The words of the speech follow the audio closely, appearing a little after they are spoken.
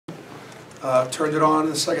Turned it on in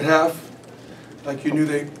the second half, like you knew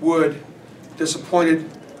they would. Disappointed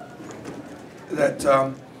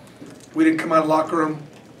that we didn't come out of the locker room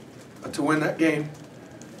to win that game.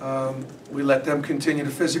 We let them continue to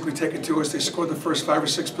physically take it to us. They scored the first 5 or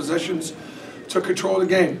 6 possessions, took control of the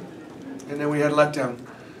game, and then we had a letdown.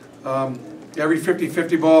 Every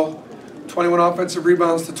 50-50 ball, 21 offensive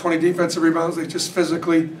rebounds to 20 defensive rebounds. They just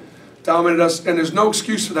physically dominated us, and there's no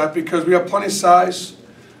excuse for that because we have plenty of size,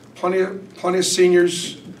 plenty of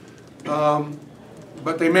seniors,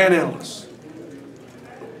 but they manhandled us,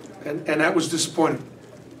 and that was disappointing.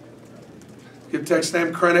 Give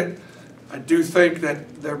Texas credit. I do think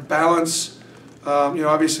that their balance,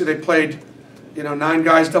 obviously they played, 9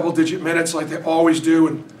 guys double-digit minutes like they always do,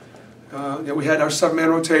 and we had our 7-man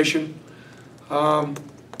rotation.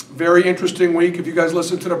 Very interesting week. If you guys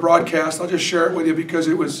listen to the broadcast, I'll just share it with you because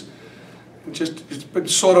it's been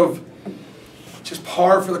sort of just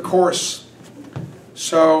par for the course.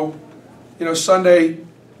 So, Sunday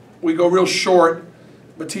we go real short,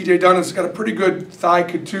 but T.J. Dunnan's got a pretty good thigh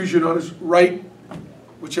contusion on his right.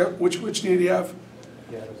 Which knee did he have?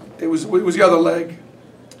 Yeah, it was the other leg,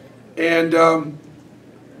 and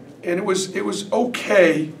it was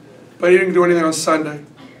okay, but he didn't do anything on Sunday.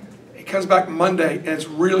 He comes back Monday and it's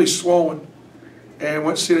really swollen, and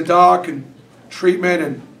went to see the doc and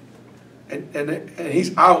treatment, and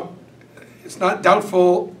he's out. It's not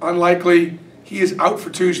doubtful, unlikely. He is out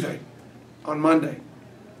for Tuesday, on Monday,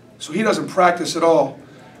 so he doesn't practice at all.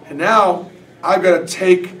 And now I've got to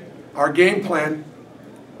take our game plan,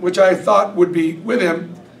 which I thought would be with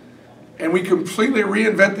him, and we completely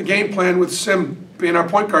reinvent the game plan with Sim being our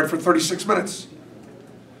point guard for 36 minutes.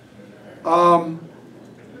 To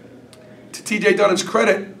T.J. Dunnan's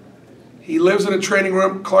credit, he lives in a training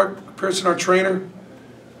room. Clark Pearson, our trainer,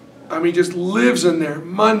 just lives in there.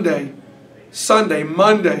 Monday, Sunday,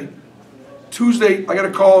 Monday, Tuesday, I got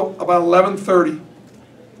a call about 11:30.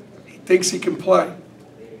 He thinks he can play.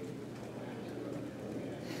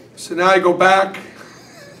 So now I go back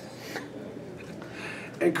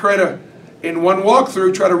and in one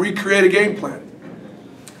walkthrough, try to recreate a game plan.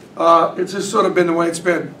 It's just sort of been the way it's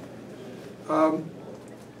been.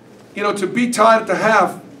 To be tied at the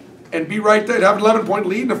half and be right there, to have an 11-point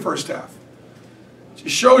lead in the first half,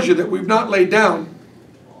 just shows you that we've not laid down.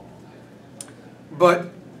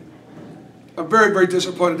 But I'm very, very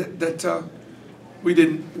disappointed that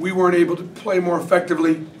we weren't able to play more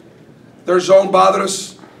effectively. Their zone bothered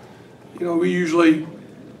us. We usually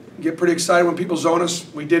get pretty excited when people zone us.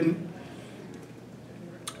 We didn't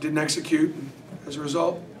execute, and as a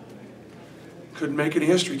result, couldn't make any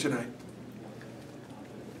history tonight.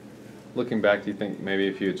 Looking back, do you think maybe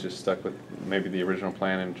if you had just stuck with maybe the original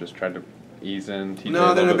plan and just tried to ease in TJ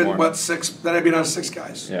no, then a I'd little bit been more? 6. Then I'd be down to 6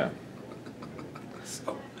 guys. Yeah.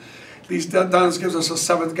 So at least Dunnans gives us a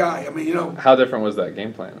 7th guy. How different was that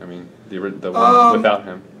game plan? The one without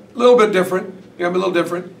him. A little bit different. A little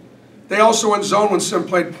different. They also went zone when Sim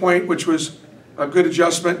played point, which was a good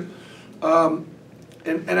adjustment. And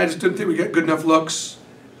I just didn't think we got good enough looks.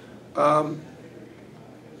 But,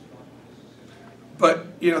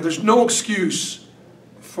 there's no excuse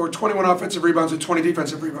for 21 offensive rebounds and 20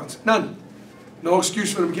 defensive rebounds. None. No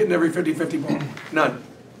excuse for them getting every 50-50 ball. None.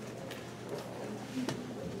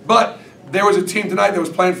 But there was a team tonight that was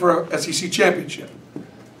playing for a SEC championship.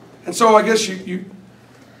 And so I guess you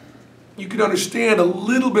can understand a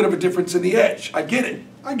little bit of a difference in the edge. I get it.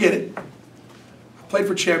 I played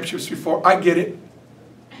for championships before. I get it.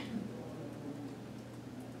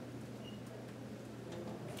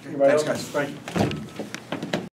 Okay, thanks, guys. Thank you.